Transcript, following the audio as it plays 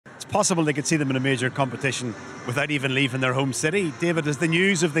possible they could see them in a major competition without even leaving their home city. David, has the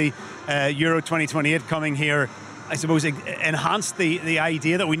news of the Euro 2028 coming here, I suppose, enhanced the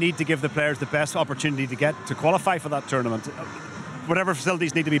idea that we need to give the players the best opportunity to qualify for that tournament? Whatever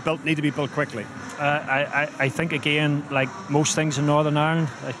facilities need to be built quickly. I think, again, like most things in Northern Ireland,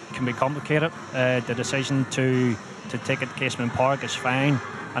 it can be complicated. The decision to take it to Casement Park is fine.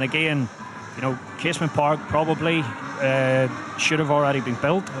 And again, you know, Casement Park probably should have already been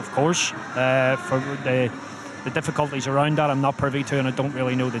built, of course. For the difficulties around that, I'm not privy to, and I don't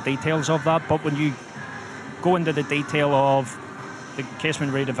really know the details of that. But when you go into the detail of the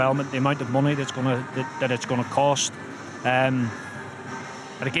Casement redevelopment, the amount of money that it's going to cost,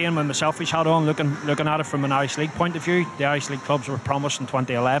 but again, when my selfish hat on, looking at it from an Irish League point of view, the Irish League clubs were promised in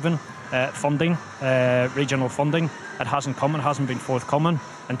 2011 funding, regional funding. It hasn't come, it hasn't been forthcoming.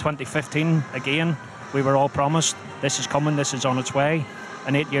 In 2015, again, we were all promised this is coming, this is on its way,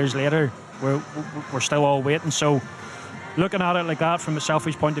 and 8 years later, we're still all waiting. So, looking at it like that from a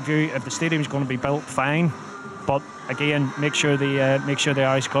selfish point of view, if the stadium's going to be built, fine. But again, make sure the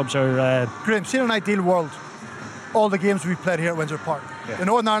Irish clubs are. Graham, see, in an ideal world, all the games we played here at Windsor Park. Yeah. The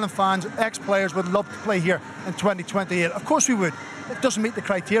Northern Ireland fans, ex-players would love to play here in 2028. Of course we would. It doesn't meet the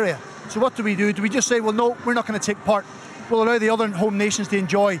criteria. So what do? Do we just say, well, no, we're not going to take part? We'll allow the other home nations to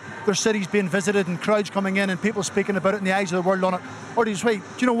enjoy their cities being visited and crowds coming in and people speaking about it in the eyes of the world on it? Or do you say, do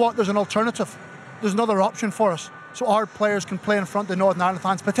you know what, there's an alternative. There's another option for us. So our players can play in front of the Northern Ireland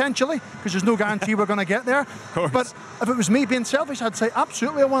fans, potentially, because there's no guarantee we're going to get there. But if it was me being selfish, I'd say,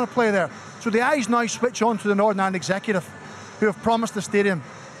 absolutely, I want to play there. So the eyes now switch on to the Northern Ireland executive, who have promised the stadium.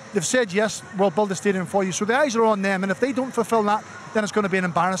 They've said, yes, we'll build the stadium for you. So the eyes are on them, and if they don't fulfil that, then it's going to be an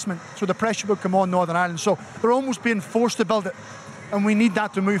embarrassment. So the pressure will come on Northern Ireland. So they're almost being forced to build it, and we need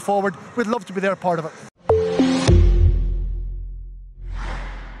that to move forward. We'd love to be there, part of it.